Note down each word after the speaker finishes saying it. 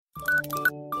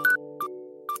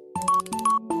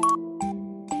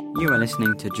You are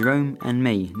listening to Jerome and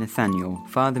me, Nathaniel,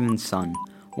 father and son,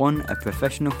 one a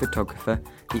professional photographer,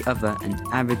 the other an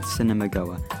avid cinema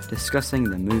goer, discussing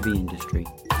the movie industry.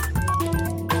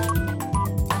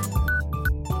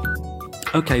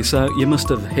 Okay, so you must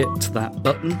have hit that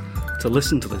button to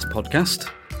listen to this podcast.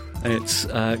 It's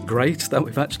great that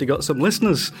we've actually got some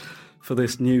listeners for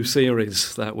this new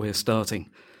series that we're starting.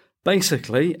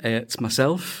 Basically, it's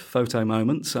myself, Photo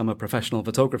Moments. I'm a professional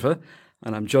photographer,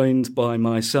 and I'm joined by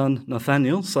my son,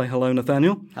 Nathaniel. Say hello,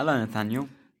 Nathaniel. Hello, Nathaniel.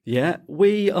 Yeah,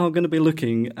 we are going to be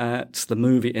looking at the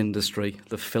movie industry,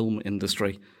 the film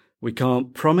industry. We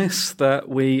can't promise that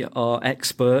we are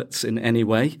experts in any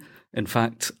way. In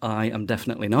fact, I am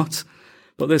definitely not.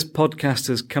 But this podcast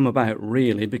has come about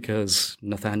really because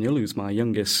Nathaniel, who's my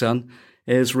youngest son,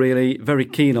 is really very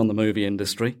keen on the movie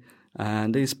industry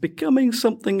and is becoming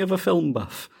something of a film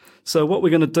buff. So what we're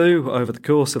going to do over the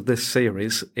course of this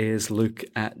series is look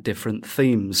at different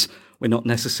themes. We're not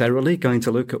necessarily going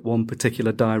to look at one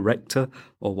particular director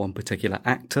or one particular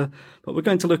actor, but we're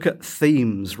going to look at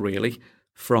themes, really,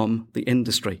 from the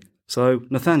industry. So,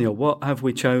 Nathaniel, what have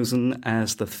we chosen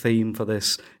as the theme for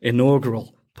this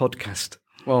inaugural podcast?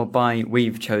 Well, by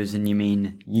we've chosen, you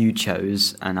mean you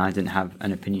chose, and I didn't have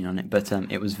an opinion on it, but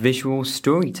it was visual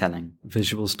storytelling.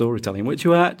 Visual storytelling, which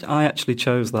I actually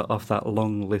chose that off that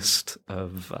long list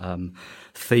of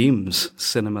themes,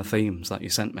 cinema themes that you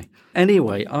sent me.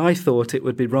 Anyway, I thought it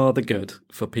would be rather good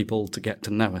for people to get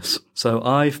to know us. So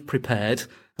I've prepared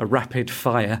a rapid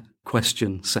fire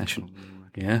question session.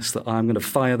 Yes, that I'm going to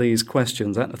fire these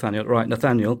questions at Nathaniel. Right,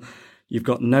 Nathaniel, you've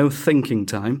got no thinking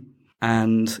time.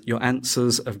 And your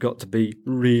answers have got to be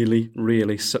really,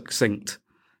 really succinct.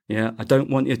 Yeah, I don't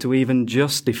want you to even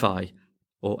justify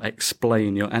or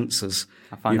explain your answers.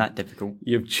 I find that difficult.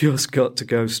 You've just got to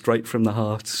go straight from the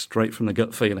heart, straight from the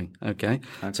gut feeling, okay?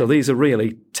 So these are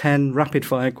really 10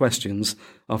 rapid-fire questions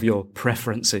of your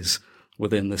preferences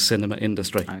within the cinema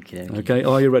industry. Okay,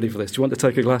 are you ready for this? Do you want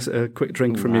to take a quick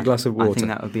drink from your glass of water? I think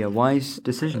that would be a wise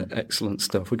decision. Excellent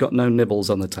stuff. We've got no nibbles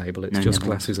on the table. It's just nibbles.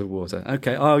 Glasses of water.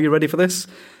 Okay, are you ready for this?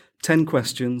 10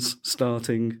 questions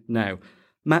starting now.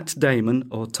 Matt Damon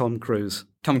or Tom Cruise?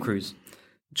 Tom Cruise.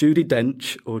 Judi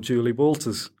Dench or Julie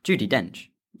Walters? Judi Dench.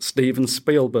 Steven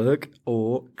Spielberg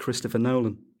or Christopher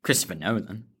Nolan? Christopher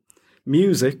Nolan.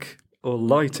 Music or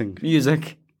lighting?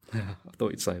 Music. Yeah, I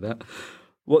thought you'd say that.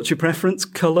 What's your preference,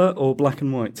 colour or black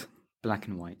and white? Black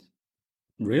and white.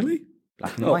 Really?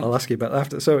 Black and white. I'll ask you about that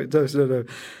after. So it does. No.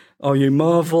 Are you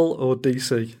Marvel or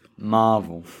DC?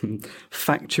 Marvel.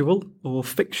 Factual or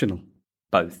fictional?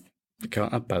 Both. You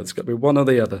can't have both. It's got to be one or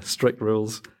the other. Strict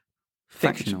rules.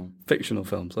 Fictional. Fictional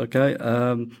films. Okay.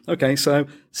 Okay. So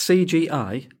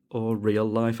CGI or real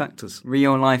life actors?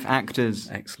 Real life actors.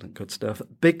 Excellent. Good stuff.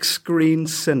 Big screen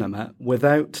cinema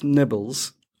without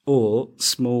nibbles or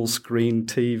small screen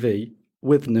TV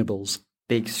with nibbles?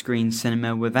 Big screen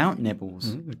cinema without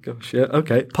nibbles. Oh, gosh, yeah.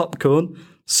 Okay. Popcorn,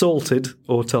 salted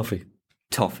or toffee?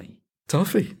 Toffee.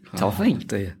 Toffee? Toffee? Oh,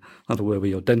 dear. I'll have a word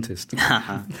with your dentist.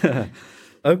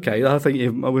 Okay, I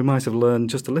think we might have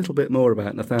learned just a little bit more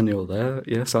about Nathaniel there.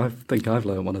 Yes, I think I've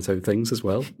learned one or two things as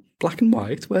well. Black and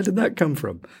white? Where did that come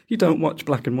from? You don't watch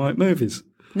black and white movies.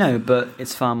 No, but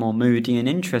it's far more moody and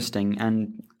interesting,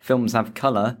 and films have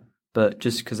colour, but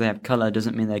just because they have colour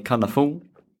doesn't mean they're colourful.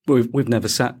 We've never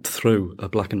sat through a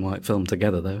black and white film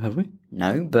together, though, have we?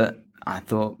 No, but I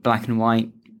thought black and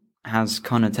white has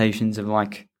connotations of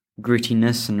like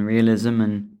grittiness and realism,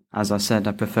 and as I said,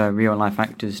 I prefer real-life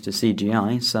actors to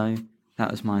CGI, so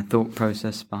that was my thought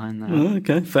process behind that.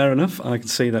 Okay, fair enough. I can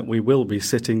see that we will be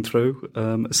sitting through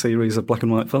a series of black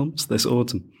and white films this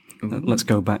autumn. Let's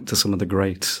go back to some of the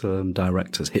great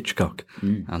directors, Hitchcock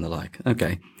and the like.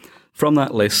 Okay. From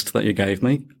that list that you gave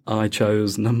me, I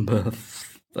chose number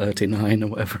 39 or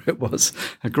whatever it was.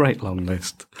 A great long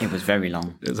list. It was very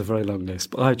long. It was a very long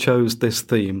list. But I chose this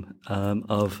theme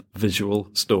of visual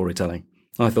storytelling.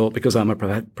 I thought because I'm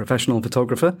a professional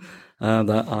photographer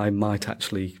that I might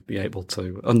actually be able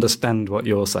to understand what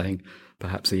you're saying,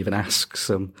 perhaps even ask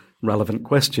some relevant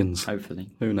questions. Hopefully.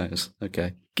 Who knows?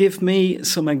 Okay. Give me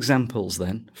some examples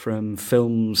then from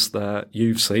films that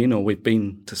you've seen or we've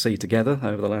been to see together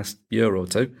over the last year or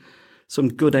two. Some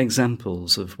good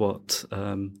examples of what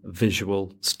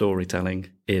visual storytelling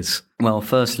is. Well,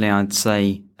 firstly, I'd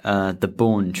say the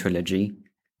Bourne trilogy,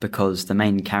 because the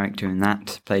main character in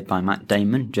that, played by Matt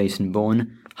Damon, Jason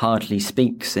Bourne, hardly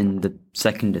speaks in the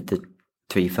second of the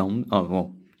three films,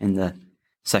 in the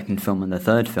second film and the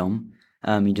third film.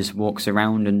 He just walks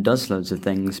around and does loads of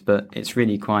things, but it's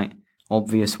really quite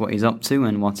obvious what he's up to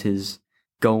and what his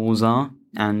goals are.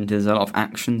 and there's a lot of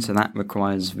action, so that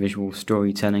requires visual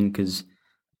storytelling because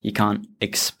you can't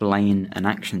explain an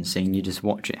action scene, you just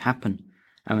watch it happen.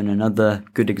 I mean, another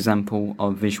good example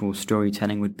of visual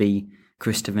storytelling would be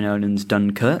Christopher Nolan's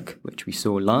Dunkirk, which we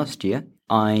saw last year.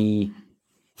 I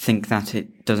think that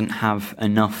it doesn't have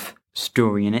enough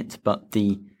story in it, but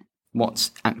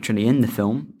what's actually in the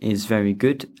film is very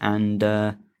good, and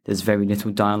there's very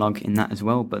little dialogue in that as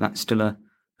well, but that's still a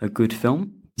good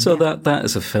film. So that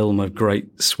is a film of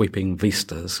great sweeping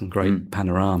vistas and great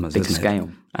panoramas, Big isn't scale. it?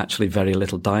 Actually, very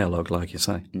little dialogue, like you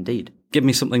say. Indeed. Give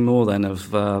me something more then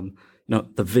of the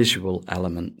visual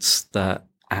elements that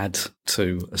add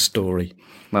to a story.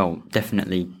 Well,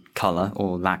 definitely colour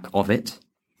or lack of it.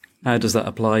 How does that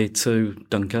apply to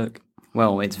Dunkirk?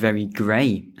 Well, it's very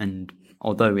grey, and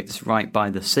although it's right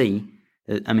by the sea,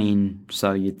 I mean,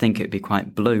 so you'd think it'd be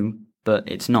quite blue, but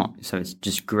it's not. So it's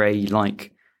just grey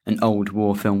like an old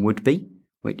war film would be,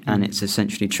 and it's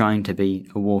essentially trying to be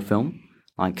a war film,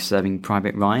 like Saving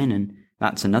Private Ryan, and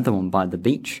that's another one by the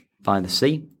beach, by the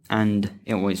sea, and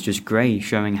it was just grey,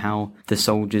 showing how the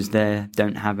soldiers there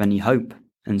don't have any hope.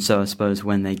 And so I suppose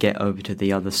when they get over to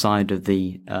the other side of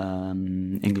the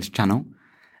English Channel...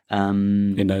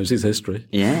 he knows his history.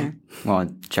 Yeah, well, I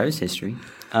chose history.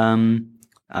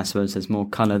 I suppose there's more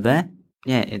colour there.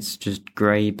 Yeah, it's just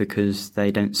grey because they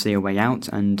don't see a way out,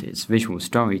 and it's visual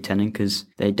storytelling because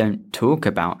they don't talk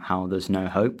about how there's no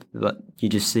hope, but you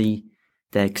just see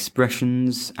their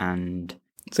expressions and...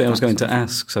 See, I was going to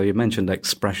ask, so you mentioned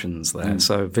expressions there,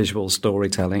 so visual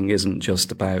storytelling isn't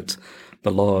just about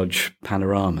the large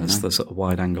panoramas, the sort of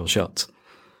wide-angle shots.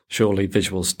 Surely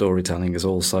visual storytelling is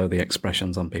also the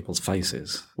expressions on people's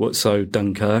faces. So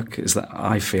Dunkirk,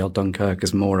 I feel Dunkirk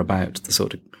is more about the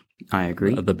sort of... I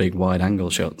agree. The big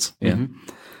wide-angle shots, yeah. Mm-hmm.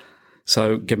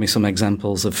 So give me some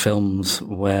examples of films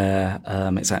where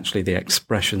it's actually the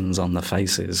expressions on the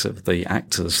faces of the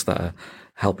actors that are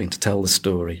helping to tell the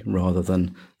story rather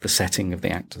than the setting of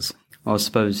the actors. Well, I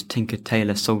suppose Tinker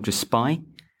Tailor Soldier Spy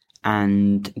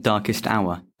and Darkest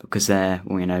Hour, because they're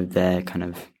kind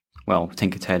of... Well,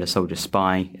 Tinker Tailor Soldier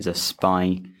Spy is a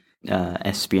spy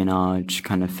espionage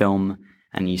kind of film,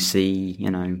 and you see,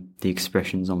 the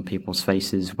expressions on people's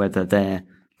faces, whether they're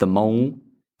the mole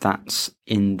that's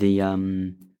in the,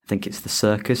 I think it's the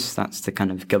circus, that's the kind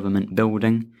of government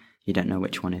building. You don't know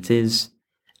which one it is.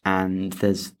 And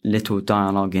there's little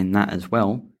dialogue in that as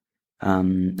well.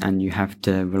 And you have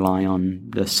to rely on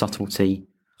the subtlety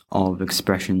of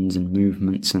expressions and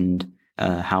movements and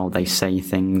how they say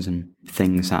things and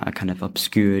things that are kind of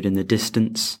obscured in the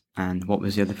distance. And what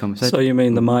was the other film I said? So you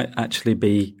mean there might actually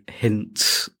be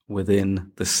hints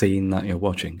within the scene that you're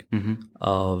watching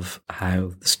of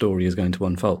how the story is going to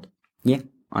unfold? Yeah,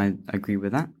 I agree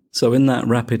with that. So in that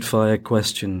rapid-fire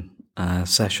question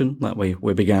session that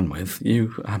we began with,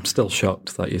 I'm still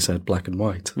shocked that you said black and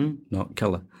white, not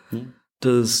colour. Yeah.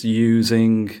 Does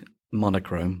using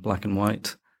monochrome, black and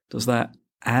white, does that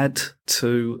add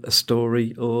to a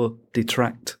story or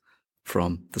detract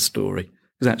from the story?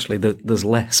 Because actually there's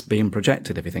less being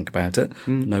projected if you think about it.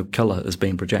 No colour is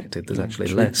being projected. There's actually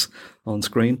less on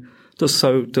screen.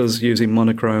 Does using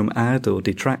monochrome add or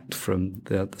detract from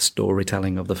the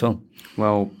storytelling of the film?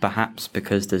 Well, perhaps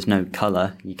because there's no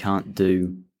colour, you can't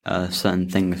do certain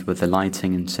things with the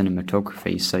lighting and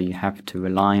cinematography, so you have to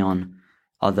rely on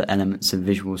other elements of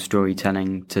visual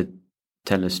storytelling to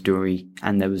tell a story.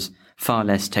 And there was far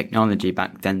less technology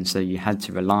back then, so you had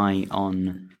to rely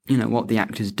on, what the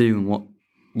actors do and what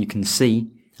you can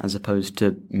see, as opposed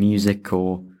to music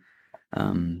or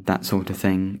that sort of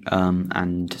thing,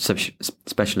 and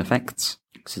special effects,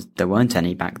 because there weren't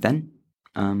any back then.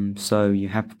 So you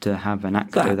have to have an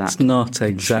actor That's not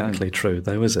exactly true,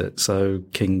 though, is it? So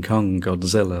King Kong,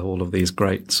 Godzilla, all of these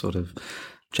great sort of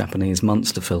Japanese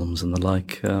monster films and the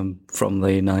like, from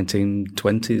the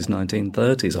 1920s,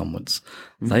 1930s onwards,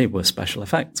 they were special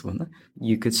effects, weren't they?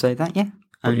 You could say that, yeah.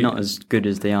 And not as good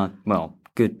as they are, well,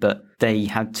 good, but they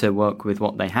had to work with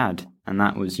what they had, and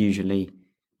that was usually,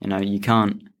 you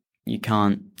can't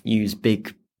use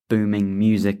big booming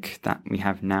music that we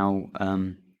have now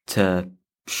to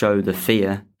show the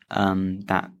fear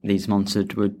that these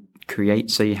monsters would create,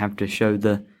 so you have to show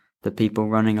the people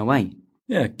running away.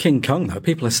 Yeah, King Kong, though,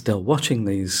 people are still watching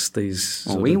these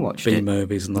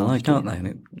B-movies and the like, aren't they?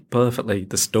 And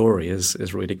the story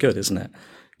is really good, isn't it?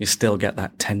 You still get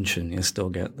that tension, you still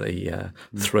get the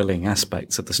thrilling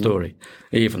aspects of the story,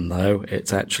 even though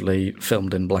it's actually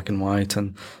filmed in black and white,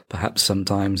 and perhaps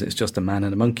sometimes it's just a man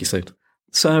in a monkey suit.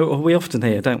 So we often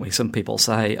hear, don't we, some people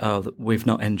say, that we've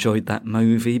not enjoyed that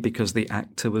movie because the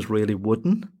actor was really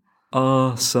wooden.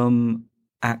 Are some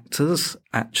actors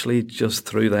actually, just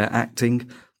through their acting,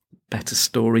 better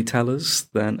storytellers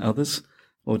than others?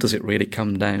 Or does it really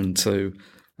come down to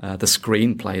the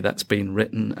screenplay that's been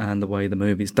written and the way the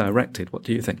movie's directed? What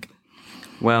do you think?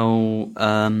 Well,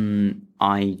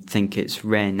 I think it's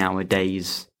rare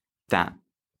nowadays that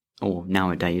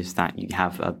you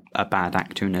have a bad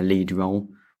actor in a lead role.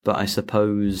 But I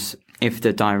suppose if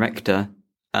the director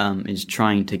is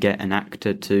trying to get an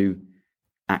actor to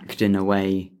act in a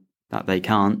way that they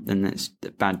can't, then that's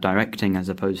bad directing as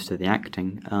opposed to the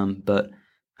acting. But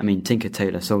I mean, Tinker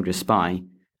Tailor Soldier Spy,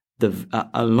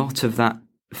 a lot of that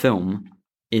film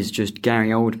is just Gary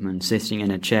Oldman sitting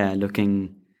in a chair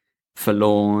looking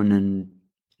forlorn and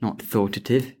not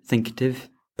thinkative.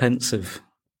 Pensive.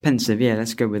 Pensive, yeah,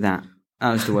 let's go with that.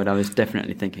 That was the word I was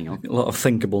definitely thinking of. A lot of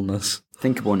thinkableness.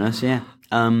 Thinkableness, yeah.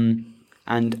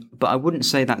 But I wouldn't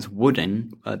say that's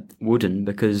wooden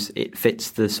because it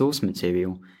fits the source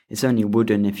material. It's only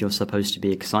wooden if you're supposed to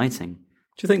be exciting.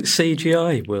 Do you think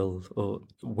CGI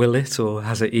will it, or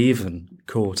has it even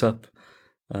caught up,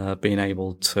 being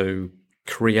able to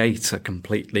create a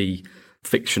completely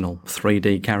fictional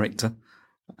 3D character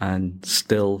and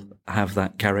still have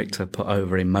that character put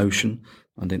over emotion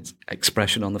and its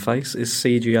expression on the face? Is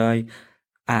CGI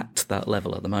at that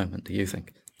level at the moment, do you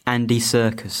think? Andy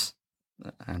Serkis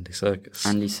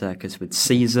with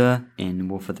Caesar in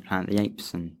Wolf of the Planet of the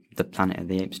Apes and the Planet of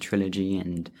the Apes trilogy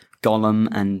and Gollum,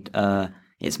 and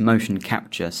it's motion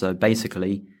capture. So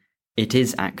basically, it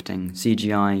is acting.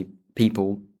 CGI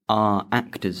people are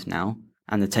actors now,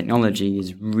 and the technology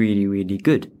is really, really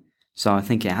good. So I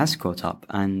think it has caught up,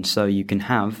 and so you can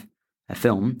have a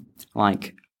film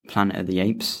like Planet of the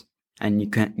Apes, and you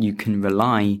can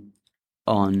rely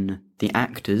on the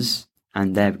actors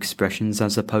and their expressions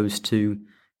as opposed to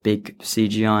big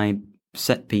CGI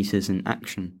set pieces and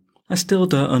action. I still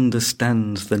don't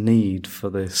understand the need for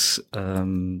this,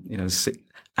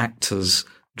 actors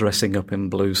dressing up in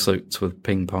blue suits with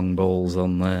ping pong balls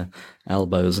on their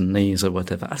elbows and knees or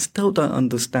whatever. I still don't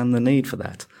understand the need for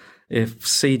that. If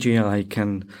CGI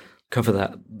can cover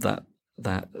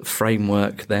that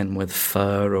framework then with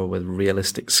fur or with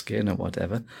realistic skin or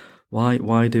whatever,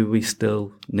 why do we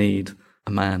still need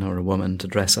a man or a woman to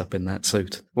dress up in that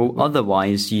suit? Well,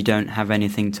 otherwise you don't have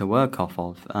anything to work off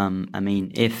of.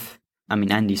 Andy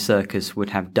Serkis would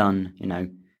have done,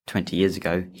 20 years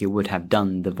ago, he would have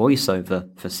done the voiceover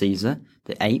for Caesar,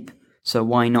 the ape. So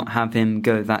why not have him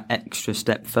go that extra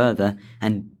step further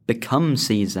and become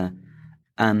Caesar?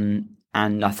 And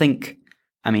I think,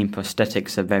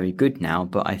 prosthetics are very good now,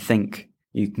 but I think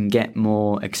you can get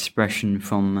more expression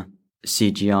from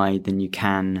CGI than you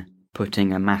can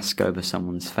putting a mask over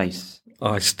someone's face.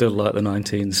 I still like the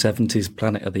 1970s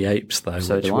Planet of the Apes, though,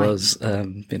 which was,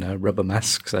 rubber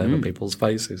masks over people's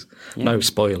faces. Yeah. No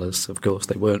spoilers, of course.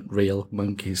 They weren't real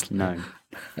monkeys. No.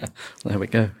 There we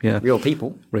go, yeah. Real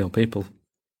people. Real people.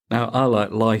 Now, I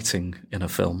like lighting in a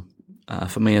film.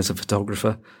 For me as a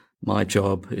photographer, my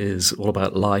job is all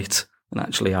about light. And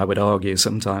actually, I would argue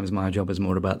sometimes my job is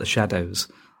more about the shadows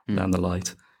than the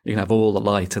light. You can have all the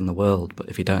light in the world, but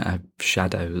if you don't have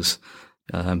shadows,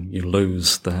 you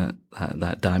lose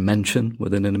that dimension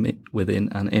within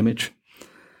an image.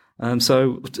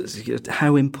 So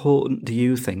how important do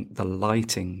you think the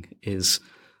lighting is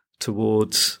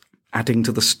towards adding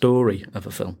to the story of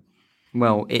a film?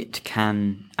 Well, it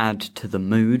can add to the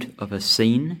mood of a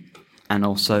scene and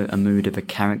also a mood of a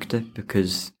character,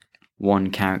 because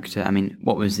one character,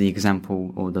 what was the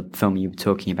example or the film you were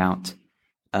talking about?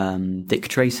 Dick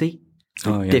Tracy.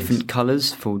 So yes. Different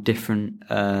colours for different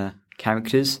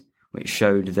characters, which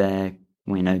showed their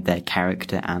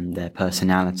character and their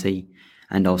personality,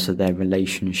 and also their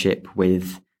relationship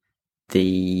with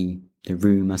the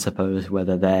room, I suppose,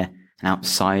 whether they're an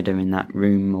outsider in that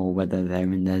room or whether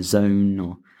they're in their zone,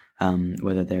 or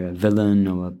whether they're a villain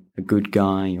or a good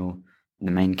guy or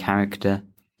the main character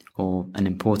or an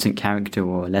important character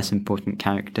or a less important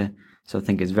character. So I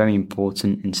think it's very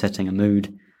important in setting a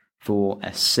mood for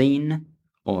a scene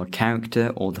or a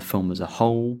character or the film as a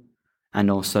whole, and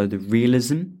also the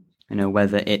realism,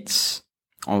 whether it's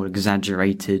all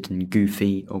exaggerated and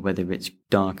goofy or whether it's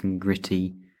dark and gritty.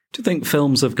 Do you think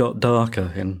films have got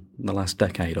darker in the last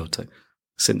decade or two,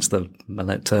 since the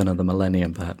turn of the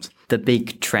millennium perhaps? The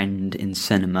big trend in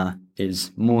cinema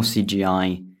is more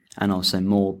CGI and also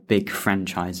more big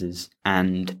franchises.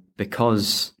 And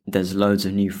because there's loads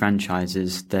of new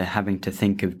franchises, they're having to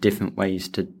think of different ways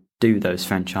to do those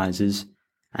franchises.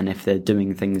 And if they're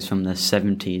doing things from the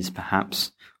 70s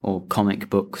perhaps, or comic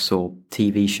books or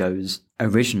TV shows,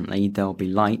 originally they'll be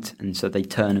light, and so they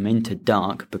turn them into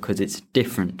dark because it's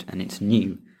different and it's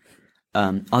new.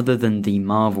 other than the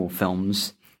Marvel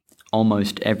films,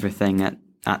 almost everything at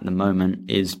the moment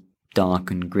is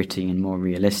dark and gritty and more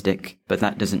realistic, but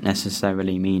that doesn't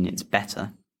necessarily mean it's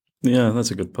better. Yeah,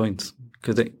 that's a good point.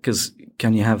 Because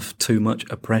can you have too much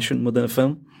oppression within a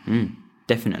film?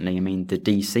 Definitely. I mean, the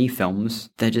DC films,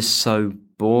 they're just so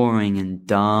boring and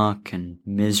dark and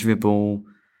miserable.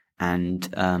 And,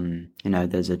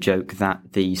 there's a joke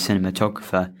that the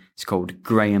cinematographer is called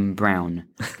Graham Brown.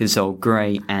 It's all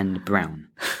grey and brown.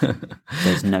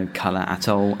 There's no colour at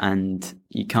all, and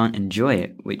you can't enjoy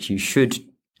it, which you should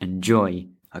enjoy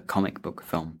a comic book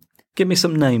film. Give me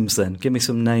some names then. Give me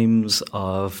some names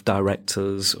of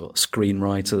directors or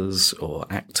screenwriters or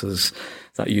actors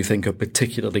that you think are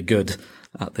particularly good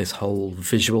at this whole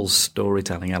visual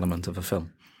storytelling element of a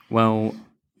film. Well,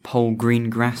 Paul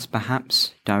Greengrass,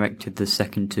 perhaps, directed the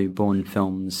second two Bourne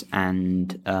films,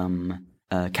 and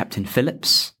Captain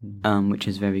Phillips, which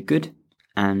is very good.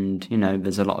 And,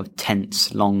 there's a lot of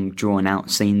tense, long,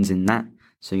 drawn-out scenes in that,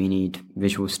 so you need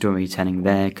visual storytelling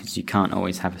there, because you can't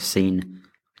always have a scene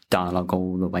dialogue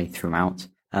all the way throughout.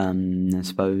 I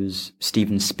suppose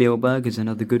Steven Spielberg is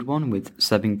another good one, with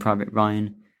Saving Private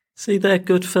Ryan. See, they're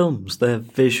good films. They're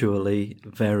visually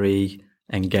very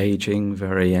engaging,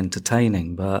 very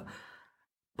entertaining, but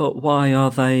why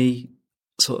are they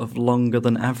sort of longer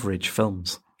than average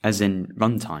films? As in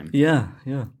runtime? Yeah.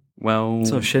 Well...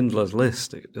 So Schindler's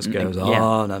List, it just goes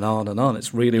on and on and on.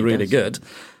 It's really good.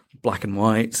 Black and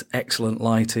white, excellent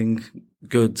lighting,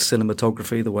 good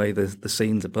cinematography, the way the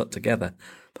scenes are put together.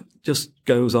 But just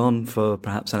goes on for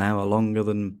perhaps an hour longer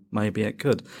than maybe it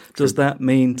could. Does that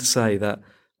mean to say that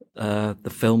the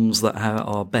films that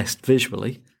are best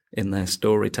visually in their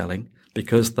storytelling,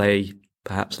 because they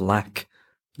perhaps lack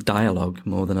dialogue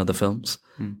more than other films,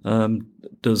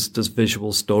 does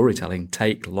visual storytelling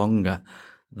take longer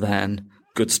than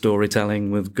good storytelling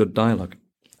with good dialogue?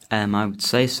 I would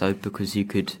say so, because you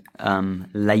could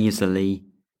lazily,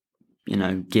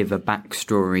 give a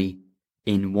backstory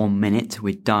in 1 minute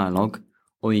with dialogue,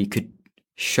 or you could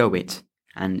show it.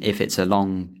 And if it's a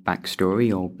long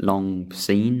backstory or long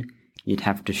scene, you'd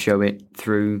have to show it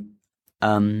through,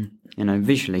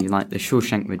 visually, like the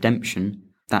Shawshank Redemption.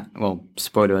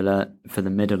 Spoiler alert for the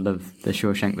middle of the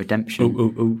Shawshank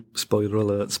Redemption. Spoiler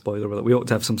alert. We ought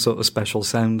to have some sort of special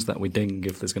sounds that we ding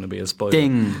if there's going to be a spoiler.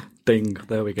 Ding!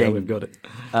 There we go, We've got it.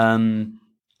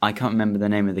 I can't remember the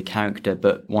name of the character,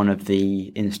 but one of the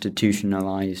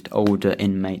institutionalized older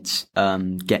inmates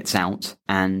gets out,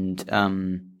 and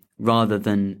rather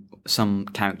than some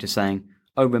character saying,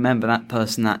 "Oh, remember that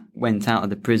person that went out of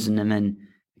the prison and then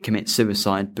commit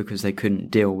suicide because they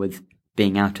couldn't deal with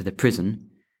being out of the prison,"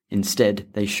 instead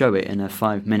they show it in a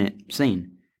 5-minute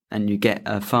scene, and you get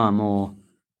a far more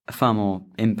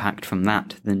impact from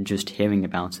that than just hearing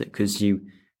about it, because you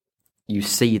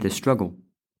see the struggle.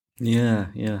 Yeah.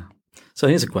 So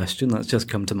here's a question that's just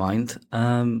come to mind.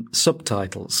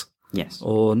 Subtitles. Yes.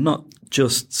 Or not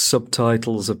just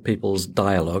subtitles of people's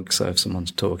dialogue. So if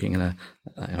someone's talking in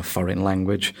a foreign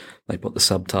language, they put the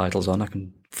subtitles on. I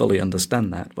can fully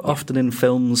understand that. But often in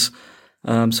films,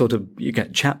 you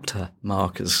get chapter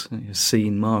markers,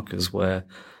 scene markers where...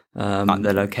 like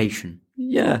the location.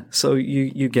 Yeah. So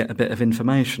you get a bit of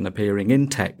information appearing in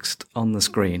text on the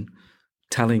screen,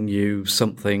 telling you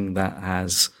something that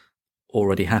has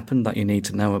already happened that you need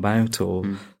to know about, or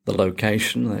the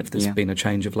location, if there's been a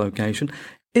change of location.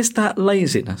 Is that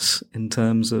laziness in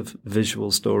terms of visual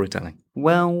storytelling?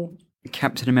 Well,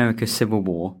 Captain America Civil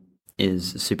War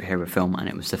is a superhero film, and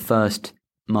it was the first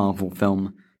Marvel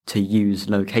film to use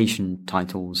location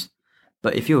titles.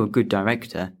 But if you're a good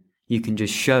director, you can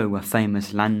just show a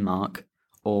famous landmark,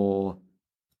 or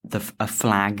a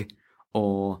flag,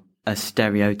 or a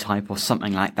stereotype or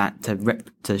something like that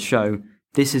to show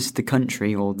this is the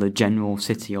country or the general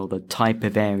city or the type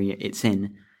of area it's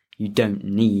in. You don't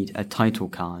need a title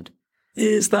card.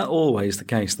 Is that always the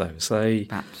case, though?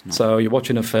 Perhaps not. So you're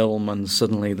watching a film and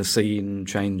suddenly the scene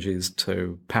changes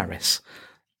to Paris.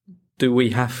 Do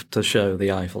we have to show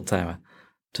the Eiffel Tower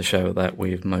to show that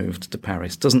we've moved to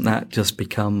Paris? Doesn't that just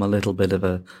become a little bit of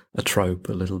a trope,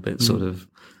 a little bit sort of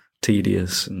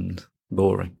tedious and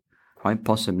boring? Quite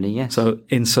possibly, yes. So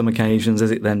in some occasions,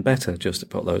 is it then better just to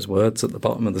put those words at the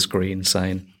bottom of the screen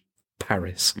saying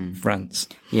Paris, France?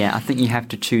 Yeah, I think you have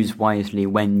to choose wisely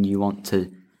when you want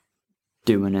to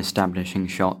do an establishing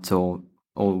shot, or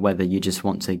whether you just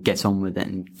want to get on with it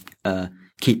and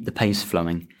keep the pace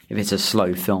flowing. If it's a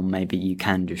slow film, maybe you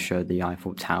can just show the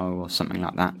Eiffel Tower or something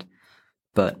like that.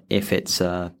 But if it's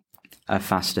a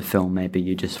faster film, maybe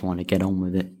you just want to get on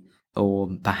with it. Or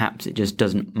perhaps it just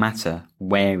doesn't matter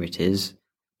where it is,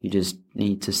 You just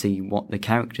need to see what the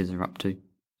characters are up to.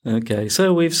 Okay,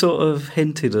 so we've sort of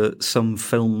hinted at some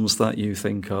films that you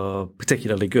think are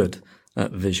particularly good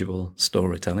at visual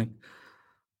storytelling.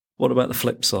 What about the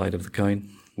flip side of the coin?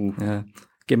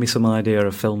 Give me some idea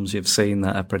of films you've seen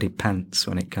that are pretty pants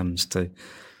when it comes to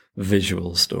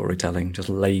visual storytelling, just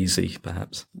lazy,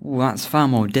 perhaps. Well, that's far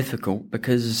more difficult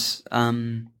because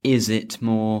is it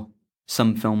more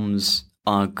some films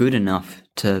are good enough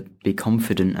to be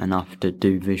confident enough to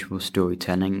do visual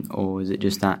storytelling, or is it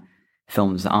just that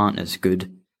films that aren't as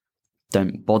good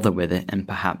don't bother with it, and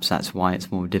perhaps that's why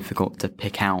it's more difficult to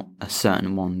pick out a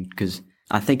certain one? Because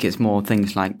I think it's more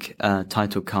things like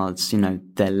title cards,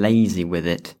 they're lazy with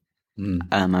it,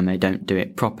 and they don't do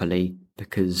it properly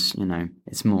because,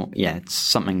 it's more, it's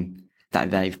something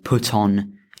that they've put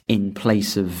on in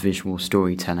place of visual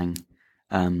storytelling,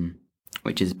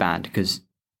 which is bad because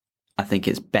I think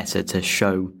it's better to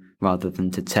show rather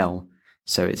than to tell.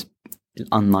 So it's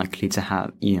unlikely to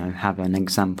have an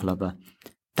example of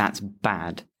that's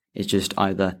bad. It's just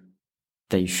either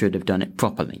they should have done it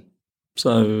properly.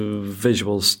 So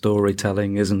visual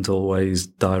storytelling isn't always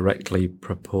directly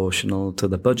proportional to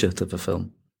the budget of a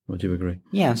film. Would you agree?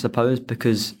 Yeah, I suppose,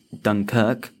 because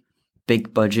Dunkirk,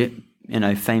 big budget,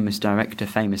 famous director,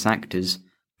 famous actors,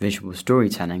 visual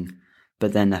storytelling.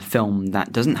 But then a film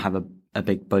that doesn't have a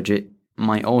big budget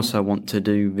might also want to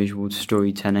do visual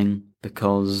storytelling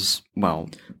because,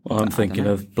 I'm thinking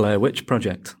of Blair Witch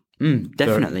Project.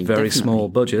 Definitely. Very small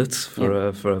budget for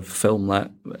a film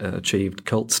that achieved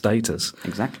cult status.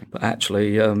 Exactly. But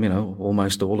actually,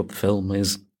 almost all of the film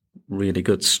is really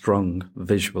good, strong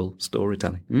visual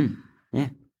storytelling. Yeah.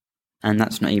 And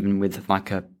that's not even with like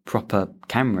a proper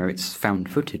camera, it's found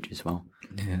footage as well.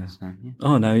 Yeah. So, yeah.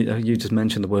 Oh, no, you just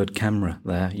mentioned the word camera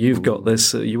there. You've got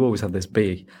this, you always have this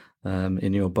bee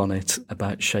in your bonnet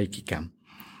about shaky cam.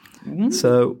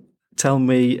 So tell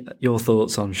me your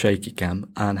thoughts on shaky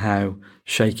cam and how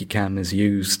shaky cam is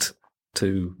used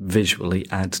to visually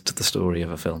add to the story of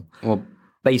a film. Well,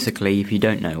 basically, if you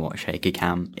don't know what shaky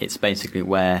cam, it's basically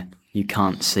where you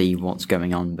can't see what's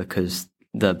going on because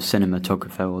the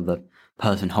cinematographer or the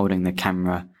person holding the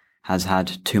camera has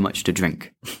had too much to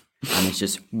drink and it's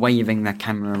just waving the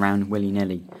camera around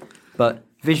willy-nilly. But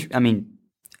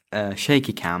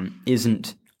shaky cam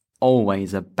isn't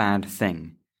always a bad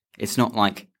thing. It's not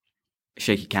like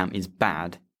shaky cam is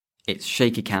bad. It's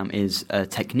shaky cam is a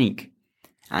technique,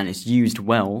 and it's used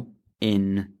well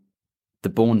in the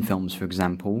Bourne films, for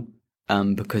example,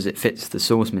 because it fits the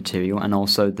source material, and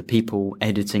also the people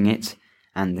editing it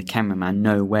and the cameraman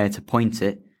know where to point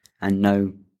it and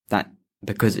know that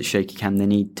because it's shaky cam, they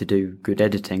need to do good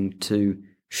editing to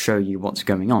show you what's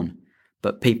going on.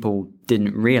 But people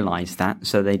didn't realise that,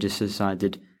 so they just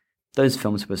decided those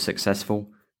films were successful.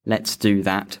 Let's do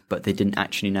that, but they didn't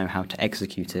actually know how to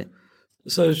execute it.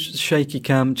 So shaky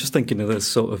cam, just thinking of the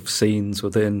sort of scenes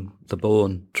within the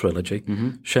Bourne trilogy,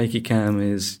 shaky cam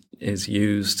is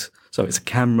used, so it's a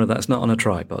camera that's not on a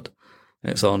tripod.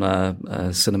 It's on a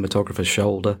cinematographer's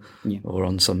shoulder or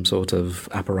on some sort of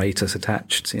apparatus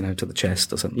attached, to the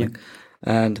chest or something.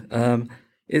 Yeah. And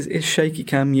is shaky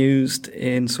cam used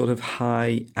in sort of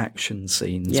high action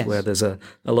scenes where there's a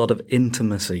lot of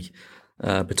intimacy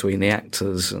between the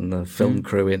actors and the film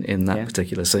crew in that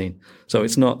particular scene. So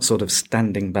it's not sort of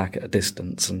standing back at a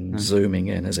distance and zooming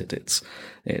in, is it?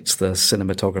 It's the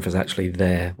cinematographer's actually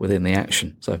there within the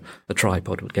action. So the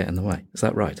tripod would get in the way. Is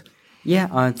that right? Yeah,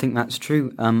 I think that's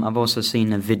true. I've also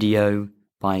seen a video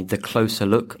by The Closer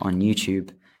Look on YouTube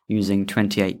using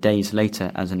 28 Days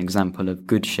Later as an example of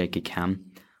good shaky cam,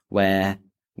 where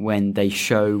when they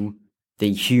show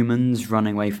the humans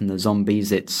running away from the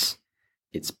zombies, it's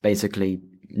basically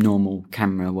normal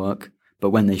camera work.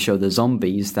 But when they show the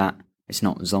zombies, that it's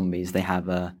not zombies, they have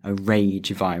a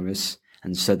rage virus,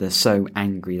 and so they're so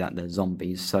angry that they're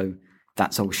zombies. So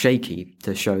that's all shaky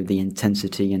to show the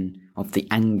intensity and of the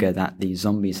anger that these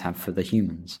zombies have for the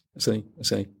humans. I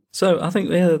see. So I think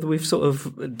we've sort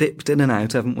of dipped in and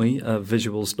out, haven't we, of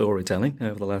visual storytelling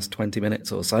over the last 20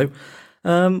 minutes or so.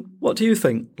 What do you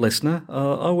think, listener?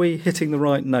 Are we hitting the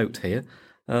right note here?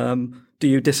 Do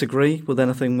you disagree with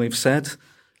anything we've said?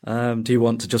 Do you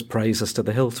want to just praise us to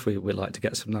the hilt? We like to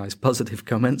get some nice positive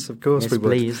comments, of course. Yes,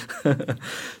 please.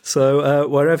 So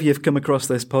wherever you've come across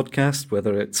this podcast,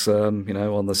 whether it's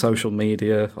on the social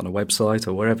media, on a website,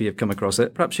 or wherever you've come across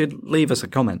it, perhaps you'd leave us a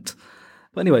comment.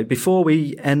 But anyway, before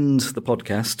we end the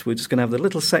podcast, we're just going to have the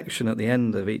little section at the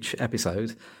end of each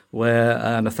episode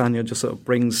where Nathaniel just sort of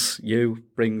brings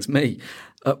me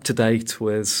up to date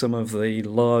with some of the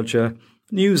larger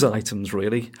news items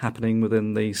really happening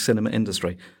within the cinema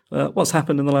industry. What's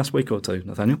happened in the last week or two,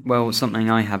 Nathaniel? Well, something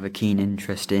I have a keen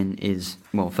interest in is,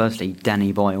 well, firstly,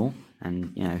 Danny Boyle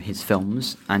and, his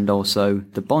films, and also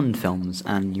the Bond films.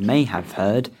 And you may have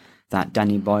heard that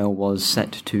Danny Boyle was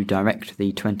set to direct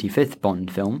the 25th Bond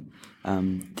film,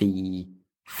 the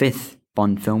 5th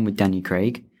Bond film with Daniel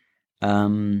Craig.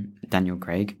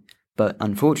 But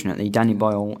unfortunately, Danny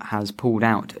Boyle has pulled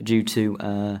out due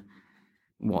to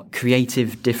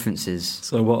creative differences.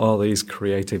 So what are these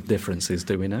creative differences,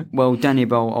 do we know? Well, Danny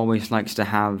Boyle always likes to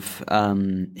have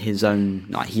his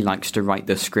own, he likes to write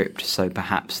the script, so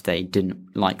perhaps they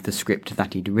didn't like the script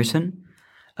that he'd written.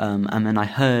 And then I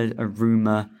heard a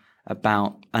rumour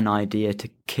about an idea to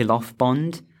kill off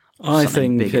Bond. I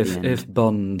think if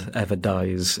Bond ever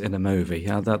dies in a movie,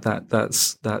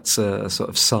 that's a sort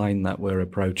of sign that we're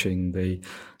approaching the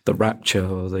rapture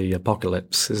or the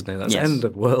apocalypse, isn't it? That's end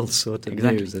of world sort of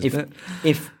news, isn't it?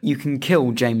 If you can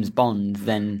kill James Bond,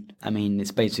 then,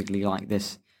 it's basically like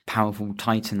this powerful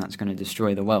titan that's going to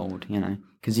destroy the world,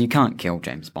 because you can't kill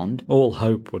James Bond. All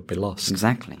hope would be lost.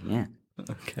 Exactly, yeah.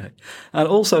 Okay. And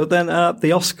also then the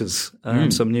Oscars.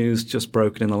 Some news just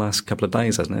broken in the last couple of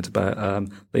days, hasn't it, about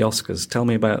the Oscars. Tell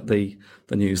me about the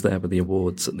news there with the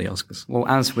awards at the Oscars. Well,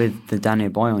 as with the Danny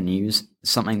Boyle news,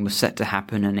 something was set to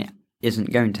happen and it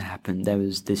isn't going to happen. There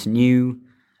was this new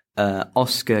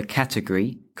Oscar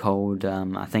category called,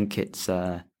 I think it's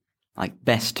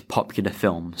Best Popular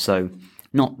Film. So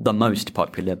not the most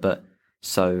popular, but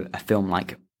so a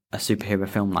superhero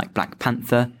film like Black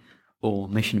Panther or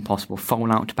Mission Impossible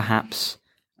Fallout, perhaps,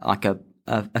 like a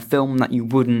film that you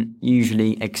wouldn't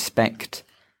usually expect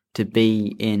to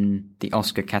be in the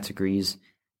Oscar categories,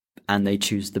 and they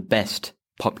choose the best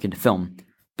popular film.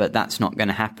 But that's not going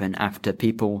to happen after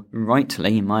people,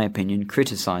 rightly, in my opinion,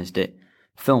 criticised it.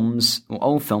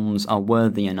 All films are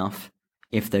worthy enough,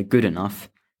 if they're good enough,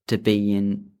 to be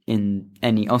in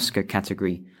any Oscar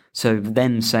category. So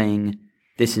them saying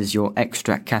this is your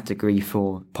extra category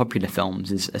for popular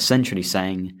films is essentially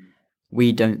saying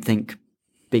we don't think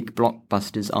big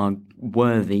blockbusters are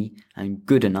worthy and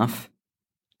good enough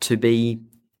to be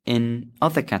in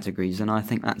other categories, and I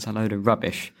think that's a load of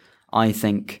rubbish.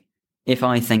 If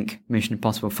I think Mission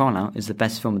Impossible Fallout is the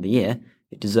best film of the year,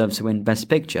 it deserves to win Best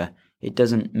Picture. It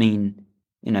doesn't mean,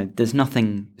 there's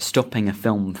nothing stopping a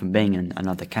film from being in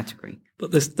another category.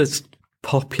 But there's best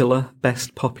popular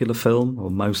film or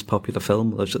most popular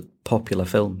film, there's a popular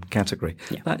film category.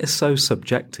 Yeah. That is so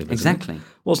subjective, exactly. It?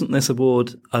 Wasn't this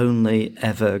award only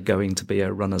ever going to be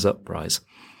a runners-up prize?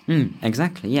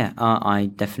 Exactly, yeah.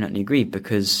 I definitely agree,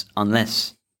 because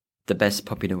unless the best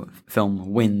popular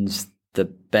film wins the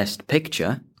best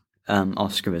picture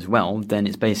Oscar as well, then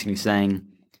it's basically saying,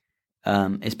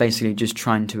 just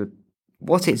trying to,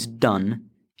 what it's done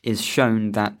is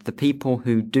shown that the people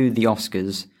who do the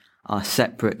Oscars are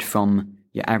separate from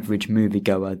your average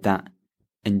moviegoer that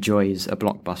enjoys a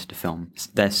blockbuster film.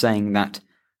 They're saying that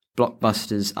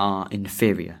blockbusters are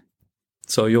inferior.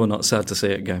 So you're not sad to see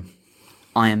it go?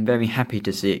 I am very happy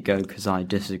to see it go, because I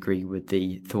disagree with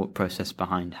the thought process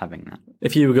behind having that.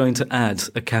 If you were going to add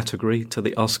a category to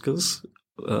the Oscars,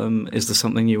 is there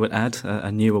something you would add?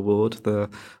 A new award, the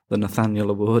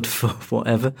Nathaniel Award for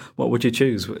whatever? What would you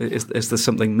choose? Is there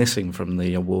something missing from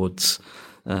the awards?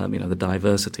 The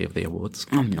diversity of the awards?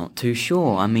 I'm not too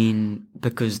sure.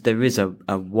 Because there is a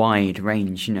wide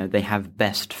range. They have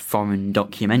best foreign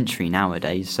documentary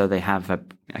nowadays, so they have a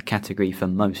category for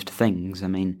most things.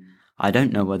 I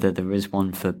don't know whether there is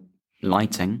one for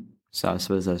lighting, so I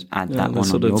suppose I'll add that one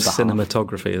on your behalf.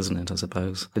 Cinematography, isn't it, I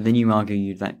suppose? But then you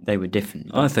argue that they were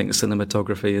different. I think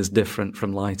cinematography is different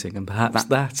from lighting, and perhaps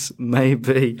that may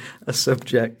be a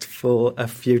subject for a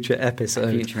future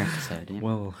episode. Yeah.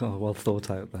 Well thought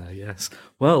out there, yes.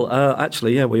 Well,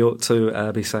 actually, yeah, we ought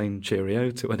to be saying cheerio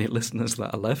to any listeners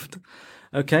that are left.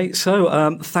 Okay,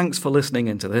 so thanks for listening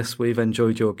into this. We've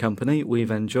enjoyed your company.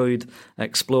 We've enjoyed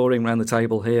exploring around the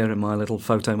table here in my little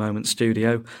Photo Moment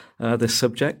studio this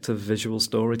subject of visual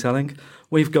storytelling.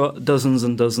 We've got dozens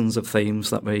and dozens of themes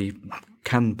that we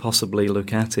can possibly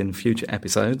look at in future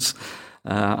episodes.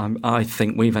 I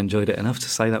think we've enjoyed it enough to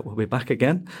say that we'll be back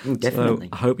again. Definitely.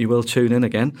 So I hope you will tune in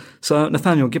again. So,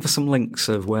 Nathaniel, give us some links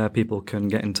of where people can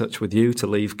get in touch with you to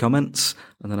leave comments,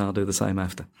 and then I'll do the same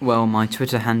after. Well, my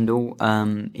Twitter handle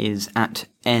is at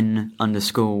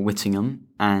 @n_Whittingham,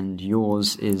 and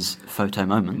yours is Photo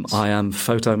Moments. I am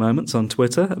Photo Moments on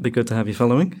Twitter. It'd be good to have you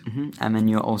following. Mm-hmm. And then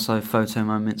you're also Photo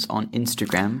Moments on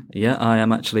Instagram. Yeah, I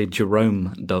am actually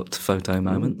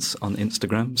Jerome.photomoments on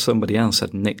Instagram. Somebody else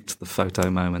had nicked the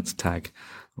Photo Moments tag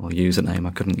or username.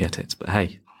 I couldn't get it. But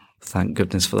hey, thank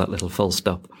goodness for that little full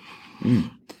stop.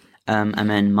 And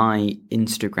then my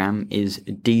Instagram is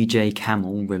DJ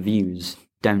Camel Reviews.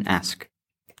 Don't ask.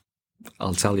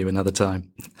 I'll tell you another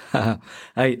time.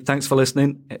 Hey, thanks for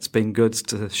listening. It's been good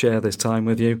to share this time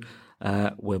with you.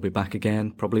 We'll be back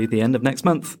again probably the end of next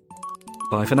month.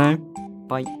 Bye for now.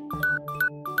 Bye.